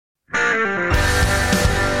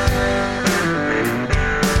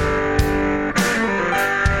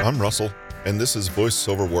Russell, and this is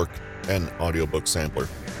VoiceOver Work and Audiobook Sampler.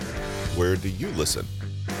 Where do you listen?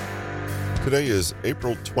 Today is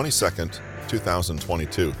April 22nd,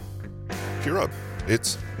 2022. Cheer up,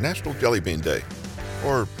 it's National Jelly Bean Day,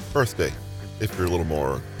 or Earth Day, if you're a little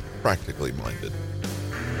more practically minded.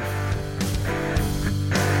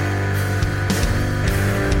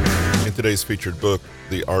 In today's featured book,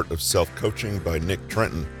 The Art of Self-Coaching by Nick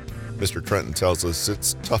Trenton, Mr. Trenton tells us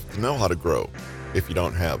it's tough to know how to grow if you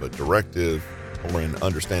don't have a directive or an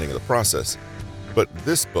understanding of the process. But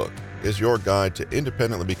this book is your guide to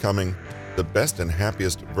independently becoming the best and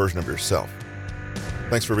happiest version of yourself.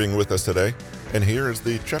 Thanks for being with us today, and here is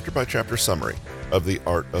the chapter-by-chapter summary of The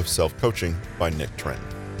Art of Self-Coaching by Nick Trenton.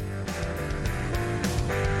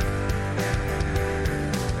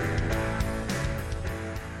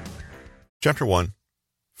 Chapter 1,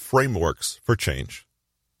 Frameworks for Change.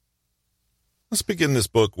 Let's begin this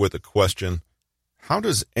book with a question. How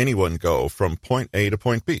does anyone go from point A to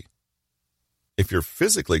point B? If you're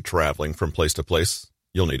physically traveling from place to place,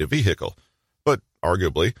 you'll need a vehicle. But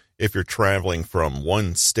arguably, if you're traveling from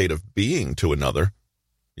one state of being to another,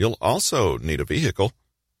 you'll also need a vehicle.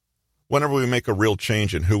 Whenever we make a real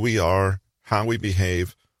change in who we are, how we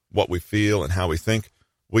behave, what we feel, and how we think,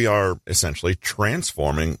 we are essentially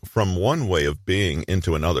transforming from one way of being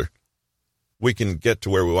into another. We can get to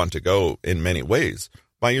where we want to go in many ways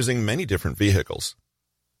by using many different vehicles.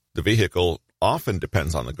 The vehicle often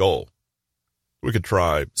depends on the goal. We could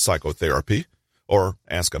try psychotherapy or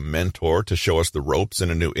ask a mentor to show us the ropes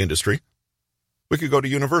in a new industry. We could go to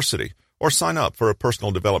university or sign up for a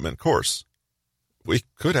personal development course. We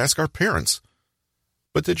could ask our parents.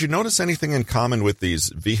 But did you notice anything in common with these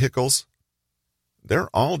vehicles? They're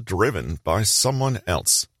all driven by someone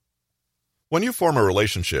else. When you form a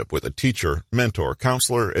relationship with a teacher, mentor,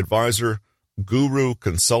 counselor, advisor, guru,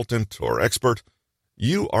 consultant, or expert,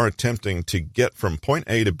 you are attempting to get from point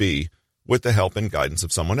A to B with the help and guidance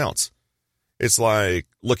of someone else. It's like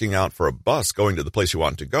looking out for a bus going to the place you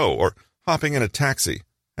want to go, or hopping in a taxi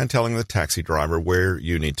and telling the taxi driver where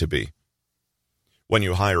you need to be. When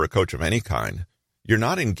you hire a coach of any kind, you're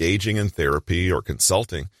not engaging in therapy or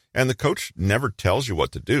consulting, and the coach never tells you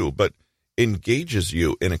what to do, but engages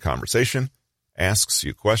you in a conversation, asks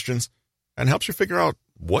you questions, and helps you figure out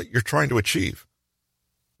what you're trying to achieve.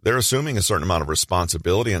 They're assuming a certain amount of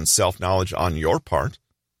responsibility and self-knowledge on your part.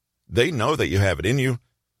 They know that you have it in you,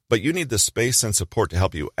 but you need the space and support to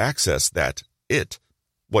help you access that it,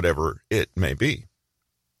 whatever it may be.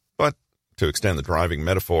 But to extend the driving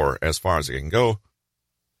metaphor as far as it can go,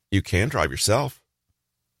 you can drive yourself.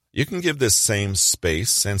 You can give this same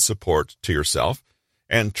space and support to yourself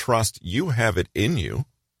and trust you have it in you,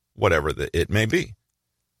 whatever it may be.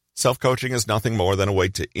 Self-coaching is nothing more than a way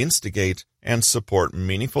to instigate and support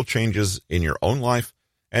meaningful changes in your own life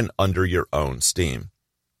and under your own steam.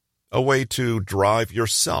 A way to drive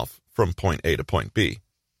yourself from point A to point B.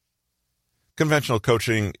 Conventional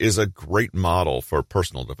coaching is a great model for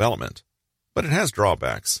personal development, but it has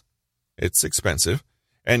drawbacks. It's expensive,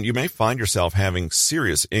 and you may find yourself having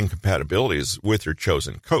serious incompatibilities with your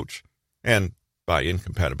chosen coach. And by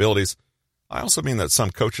incompatibilities, I also mean that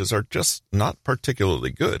some coaches are just not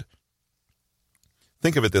particularly good.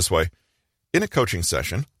 Think of it this way. In a coaching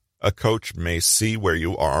session, a coach may see where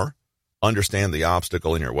you are, understand the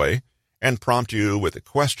obstacle in your way, and prompt you with a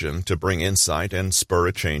question to bring insight and spur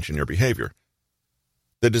a change in your behavior.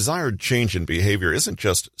 The desired change in behavior isn't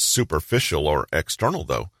just superficial or external,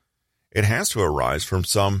 though. It has to arise from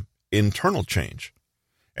some internal change.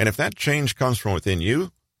 And if that change comes from within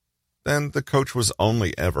you, then the coach was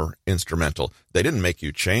only ever instrumental. They didn't make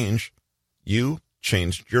you change. You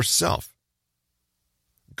changed yourself.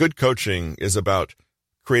 Good coaching is about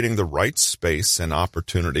creating the right space and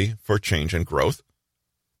opportunity for change and growth,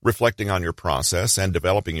 reflecting on your process and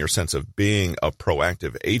developing your sense of being a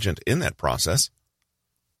proactive agent in that process,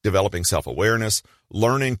 developing self-awareness,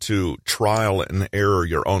 learning to trial and error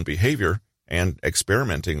your own behavior, and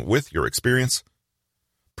experimenting with your experience,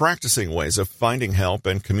 practicing ways of finding help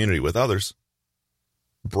and community with others,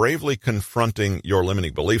 bravely confronting your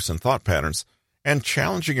limiting beliefs and thought patterns, and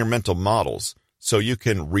challenging your mental models so you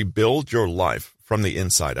can rebuild your life from the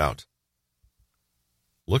inside out.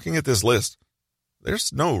 Looking at this list,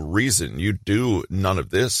 there's no reason you do none of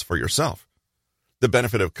this for yourself. The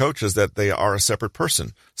benefit of coach is that they are a separate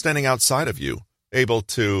person, standing outside of you, able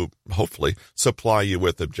to, hopefully, supply you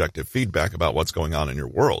with objective feedback about what's going on in your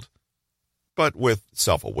world. But with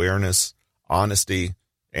self-awareness, honesty,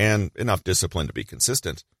 and enough discipline to be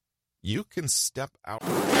consistent, you can step out.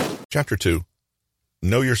 Chapter 2,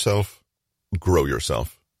 Know Yourself, Grow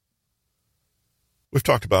Yourself. We've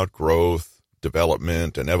talked about growth,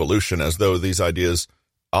 development, and evolution as though these ideas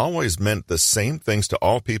always meant the same things to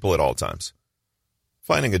all people at all times.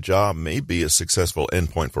 Finding a job may be a successful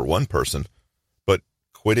endpoint for one person, but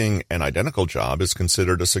quitting an identical job is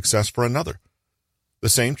considered a success for another. The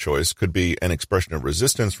same choice could be an expression of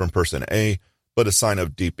resistance from person A, but a sign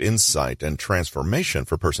of deep insight and transformation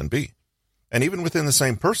for person B. And even within the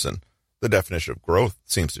same person, the definition of growth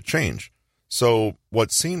seems to change. So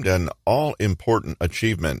what seemed an all-important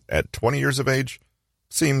achievement at 20 years of age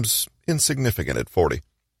seems insignificant at 40.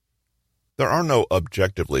 There are no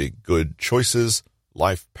objectively good choices,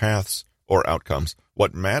 life paths, or outcomes.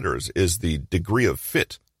 What matters is the degree of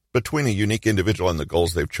fit between a unique individual and the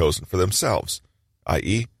goals they've chosen for themselves,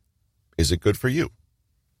 i.e., is it good for you?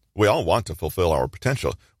 We all want to fulfill our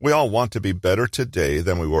potential. We all want to be better today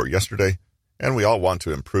than we were yesterday, and we all want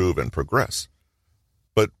to improve and progress.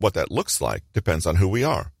 But what that looks like depends on who we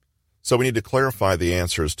are. So we need to clarify the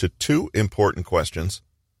answers to two important questions.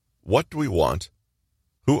 What do we want?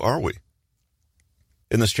 Who are we?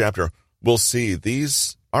 In this chapter, we'll see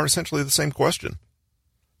these are essentially the same question.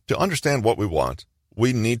 To understand what we want,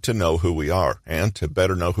 we need to know who we are. And to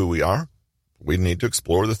better know who we are, we need to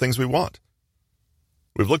explore the things we want.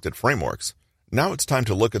 We've looked at frameworks. Now it's time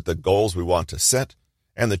to look at the goals we want to set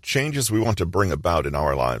and the changes we want to bring about in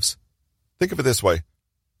our lives. Think of it this way.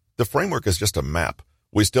 The framework is just a map.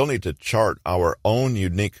 We still need to chart our own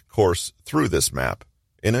unique course through this map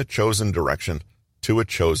in a chosen direction to a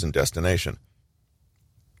chosen destination.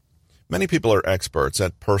 Many people are experts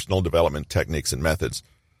at personal development techniques and methods,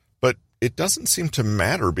 but it doesn't seem to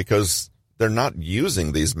matter because they're not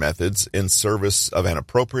using these methods in service of an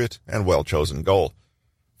appropriate and well-chosen goal.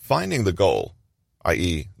 Finding the goal,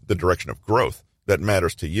 i.e., the direction of growth that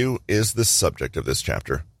matters to you, is the subject of this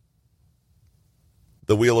chapter.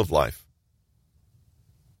 The Wheel of Life.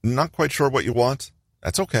 Not quite sure what you want?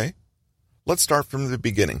 That's okay. Let's start from the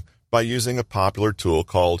beginning by using a popular tool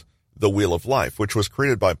called The Wheel of Life, which was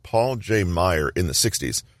created by Paul J. Meyer in the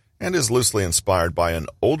 60s and is loosely inspired by an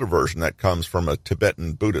older version that comes from a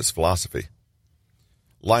Tibetan Buddhist philosophy.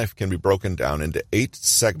 Life can be broken down into 8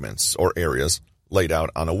 segments or areas laid out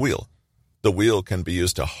on a wheel. The wheel can be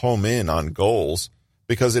used to home in on goals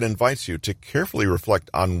because it invites you to carefully reflect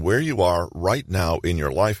on where you are right now in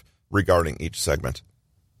your life regarding each segment.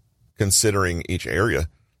 Considering each area,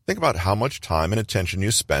 think about how much time and attention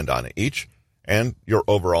you spend on each and your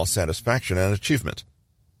overall satisfaction and achievement.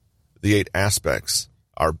 The 8 aspects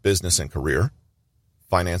are business and career,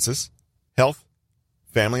 finances, health,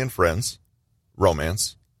 family and friends,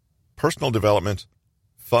 romance, personal development,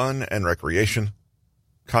 fun and recreation,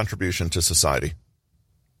 contribution to society.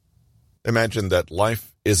 Imagine that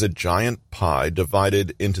life is a giant pie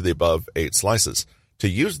divided into the above 8 slices. To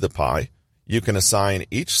use the pie, you can assign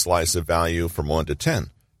each slice a value from 1 to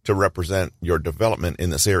 10 to represent your development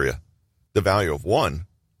in this area. The value of 1,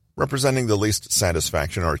 representing the least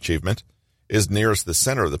satisfaction or achievement, is nearest the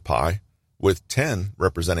center of the pie, with 10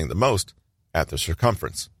 representing the most at the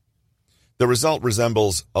circumference. The result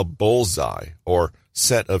resembles a bullseye, or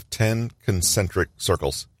set of 10 concentric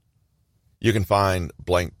circles. You can find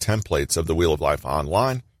blank templates of the Wheel of Life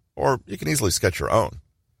online, or you can easily sketch your own.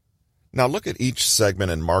 Now look at each segment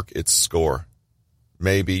and mark its score.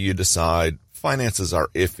 Maybe you decide finances are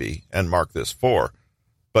iffy and mark this 4,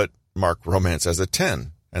 but mark romance as a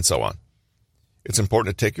 10, and so on. It's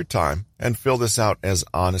important to take your time and fill this out as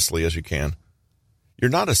honestly as you can. You're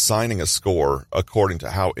not assigning a score according to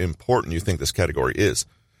how important you think this category is,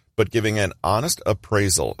 but giving an honest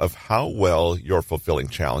appraisal of how well you're fulfilling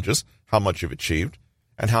challenges, how much you've achieved,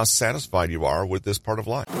 and how satisfied you are with this part of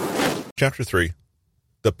life. Chapter 3.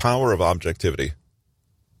 The Power of Objectivity.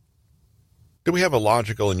 Do we have a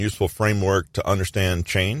logical and useful framework to understand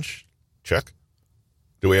change? Check.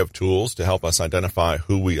 Do we have tools to help us identify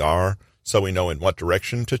who we are so we know in what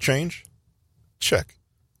direction to change? Check.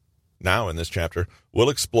 Now, in this chapter, we'll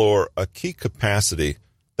explore a key capacity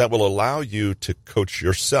that will allow you to coach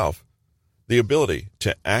yourself, the ability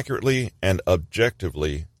to accurately and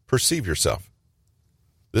objectively perceive yourself.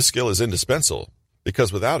 This skill is indispensable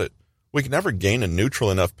because without it, we can never gain a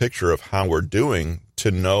neutral enough picture of how we're doing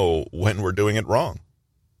to know when we're doing it wrong.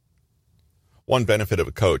 One benefit of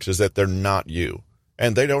a coach is that they're not you,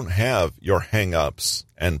 and they don't have your hang-ups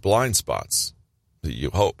and blind spots, you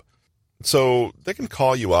hope. So they can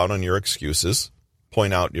call you out on your excuses,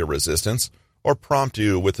 point out your resistance, or prompt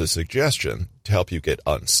you with a suggestion to help you get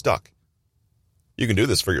unstuck. You can do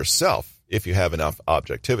this for yourself if you have enough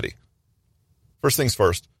objectivity. First things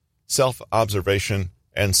first, self-observation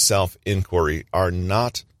and self-inquiry are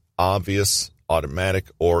not obvious, automatic,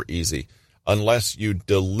 or easy. unless you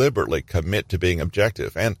deliberately commit to being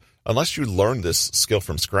objective. And unless you learn this skill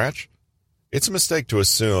from scratch, it's a mistake to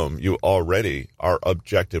assume you already are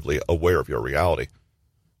objectively aware of your reality.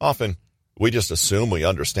 Often, we just assume we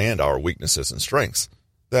understand our weaknesses and strengths,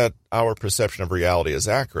 that our perception of reality is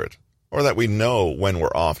accurate, or that we know when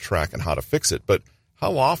we're off track and how to fix it. But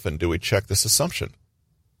how often do we check this assumption?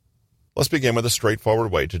 Let's begin with a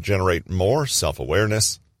straightforward way to generate more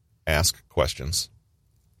self-awareness. Ask questions.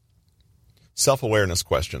 Self-awareness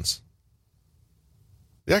questions.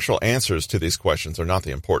 The actual answers to these questions are not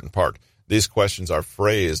the important part. These questions are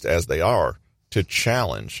phrased as they are to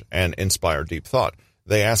challenge and inspire deep thought.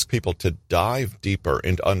 They ask people to dive deeper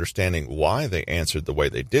into understanding why they answered the way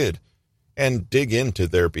they did and dig into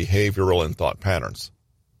their behavioral and thought patterns.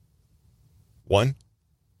 1.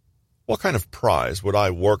 What kind of prize would I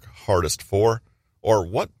work hardest for, or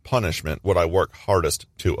what punishment would I work hardest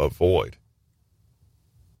to avoid?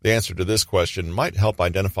 The answer to this question might help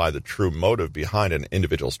identify the true motive behind an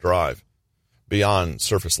individual's drive. Beyond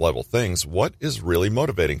surface-level things, what is really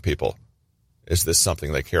motivating people? Is this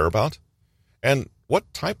something they care about? And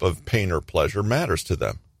what type of pain or pleasure matters to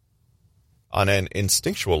them? On an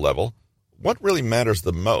instinctual level, what really matters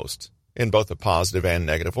the most in both a positive and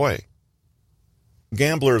negative way?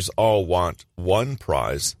 Gamblers all want one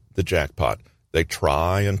prize, the jackpot. They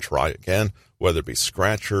try and try again, whether it be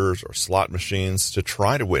scratchers or slot machines, to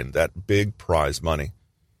try to win that big prize money.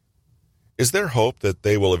 Is there hope that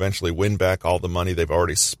they will eventually win back all the money they've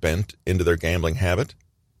already spent into their gambling habit?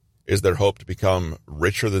 Is there hope to become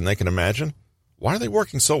richer than they can imagine? Why are they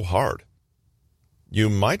working so hard? You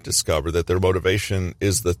might discover that their motivation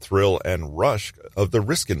is the thrill and rush of the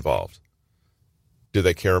risk involved. Do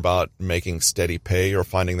they care about making steady pay or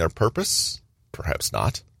finding their purpose? Perhaps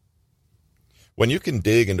not. When you can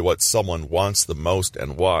dig into what someone wants the most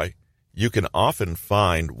and why, you can often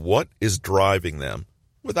find what is driving them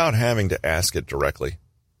without having to ask it directly.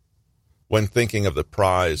 When thinking of the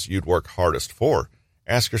prize you'd work hardest for,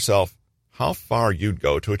 ask yourself how far you'd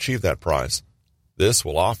go to achieve that prize. This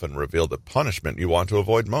will often reveal the punishment you want to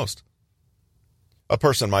avoid most. A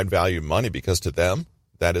person might value money because to them,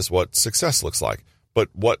 that is what success looks like. But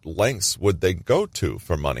what lengths would they go to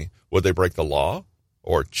for money? Would they break the law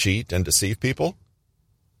or cheat and deceive people?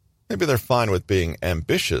 Maybe they're fine with being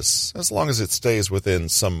ambitious as long as it stays within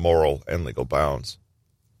some moral and legal bounds.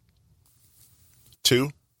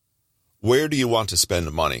 2. Where do you want to spend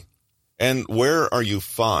money? And where are you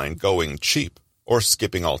fine going cheap or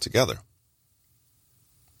skipping altogether?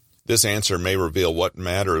 This answer may reveal what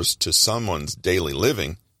matters to someone's daily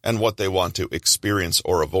living and what they want to experience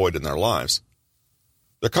or avoid in their lives.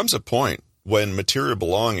 There comes a point when material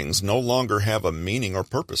belongings no longer have a meaning or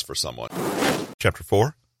purpose for someone. Chapter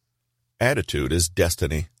 4. Attitude is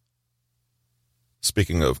destiny.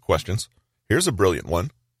 Speaking of questions, here's a brilliant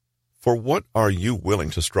one. For what are you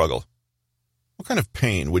willing to struggle? What kind of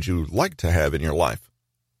pain would you like to have in your life?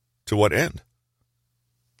 To what end?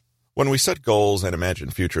 When we set goals and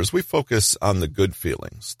imagine futures, we focus on the good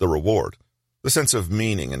feelings, the reward, the sense of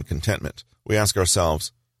meaning and contentment. We ask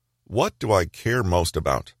ourselves, what do I care most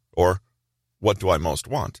about? Or, what do I most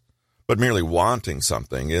want? But merely wanting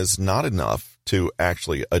something is not enough to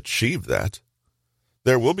actually achieve that.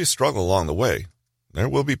 There will be struggle along the way. There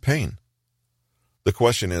will be pain. The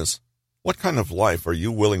question is, what kind of life are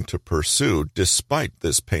you willing to pursue despite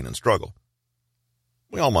this pain and struggle?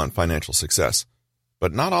 We all want financial success,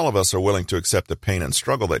 but not all of us are willing to accept the pain and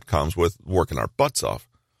struggle that comes with working our butts off.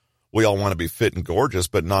 We all want to be fit and gorgeous,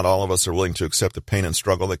 but not all of us are willing to accept the pain and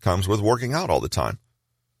struggle that comes with working out all the time.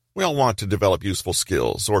 We all want to develop useful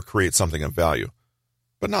skills or create something of value,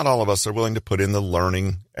 but not all of us are willing to put in the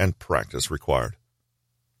learning and practice required.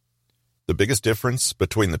 The biggest difference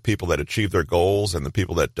between the people that achieve their goals and the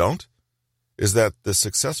people that don't is that the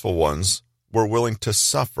successful ones were willing to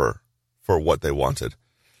suffer for what they wanted.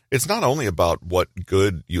 It's not only about what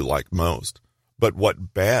good you like most, but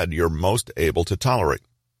what bad you're most able to tolerate.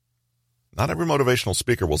 Not every motivational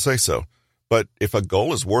speaker will say so, but if a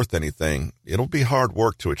goal is worth anything, it'll be hard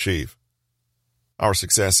work to achieve. Our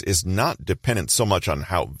success is not dependent so much on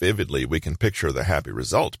how vividly we can picture the happy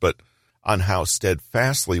result, but on how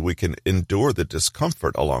steadfastly we can endure the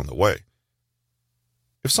discomfort along the way.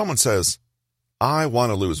 If someone says, I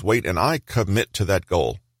want to lose weight and I commit to that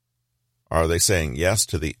goal, are they saying yes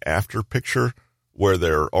to the after picture where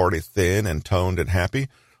they're already thin and toned and happy?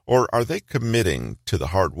 Or are they committing to the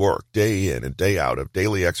hard work, day in and day out, of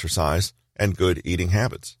daily exercise and good eating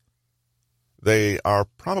habits? They are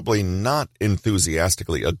probably not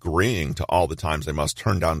enthusiastically agreeing to all the times they must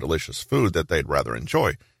turn down delicious food that they'd rather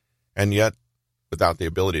enjoy. And yet, without the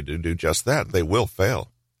ability to do just that, they will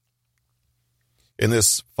fail. In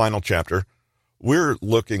this final chapter, we're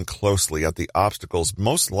looking closely at the obstacles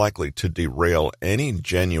most likely to derail any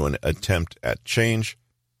genuine attempt at change: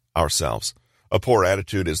 ourselves. A poor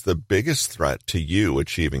attitude is the biggest threat to you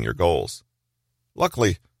achieving your goals.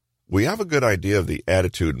 Luckily, we have a good idea of the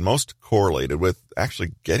attitude most correlated with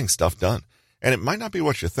actually getting stuff done, and it might not be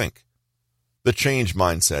what you think. The change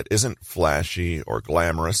mindset isn't flashy or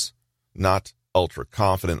glamorous, not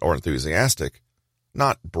ultra-confident or enthusiastic,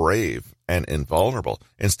 not brave and invulnerable.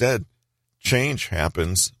 Instead, change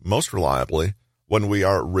happens most reliably when we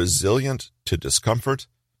are resilient to discomfort,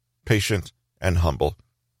 patient, and humble.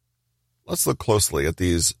 Let's look closely at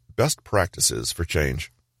these best practices for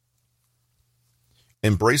change.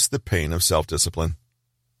 Embrace the pain of self-discipline.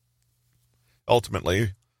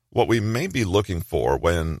 Ultimately, what we may be looking for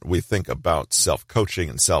when we think about self-coaching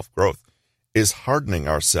and self-growth is hardening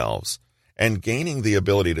ourselves and gaining the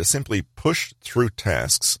ability to simply push through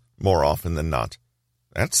tasks more often than not.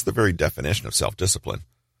 That's the very definition of self-discipline.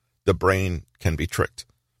 The brain can be tricked,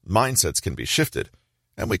 mindsets can be shifted,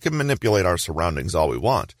 and we can manipulate our surroundings all we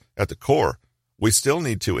want. At the core, we still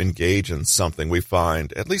need to engage in something we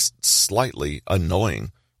find at least slightly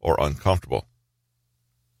annoying or uncomfortable.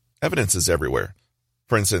 Evidence is everywhere.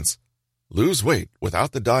 For instance, lose weight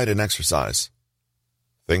without the diet and exercise.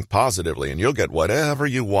 Think positively and you'll get whatever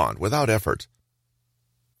you want without effort.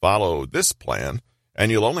 Follow this plan and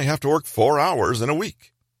you'll only have to work 4 hours in a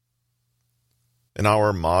week. In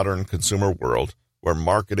our modern consumer world, where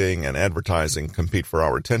marketing and advertising compete for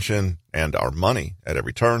our attention and our money at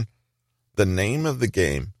every turn, the name of the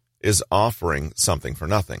game is offering something for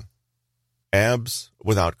nothing. Abs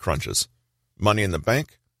without crunches. Money in the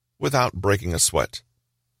bank without breaking a sweat.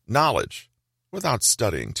 Knowledge without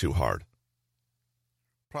studying too hard.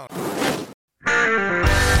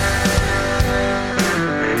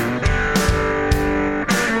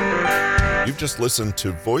 You've just listened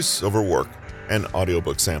to Voice Over Work, an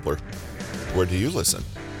audiobook sampler. Where do you listen?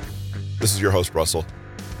 This is your host, Russell.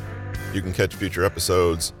 You can catch future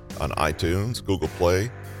episodes on iTunes, Google Play,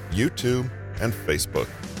 YouTube, and Facebook.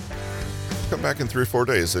 Come back in 3 or 4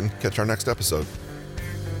 days and catch our next episode.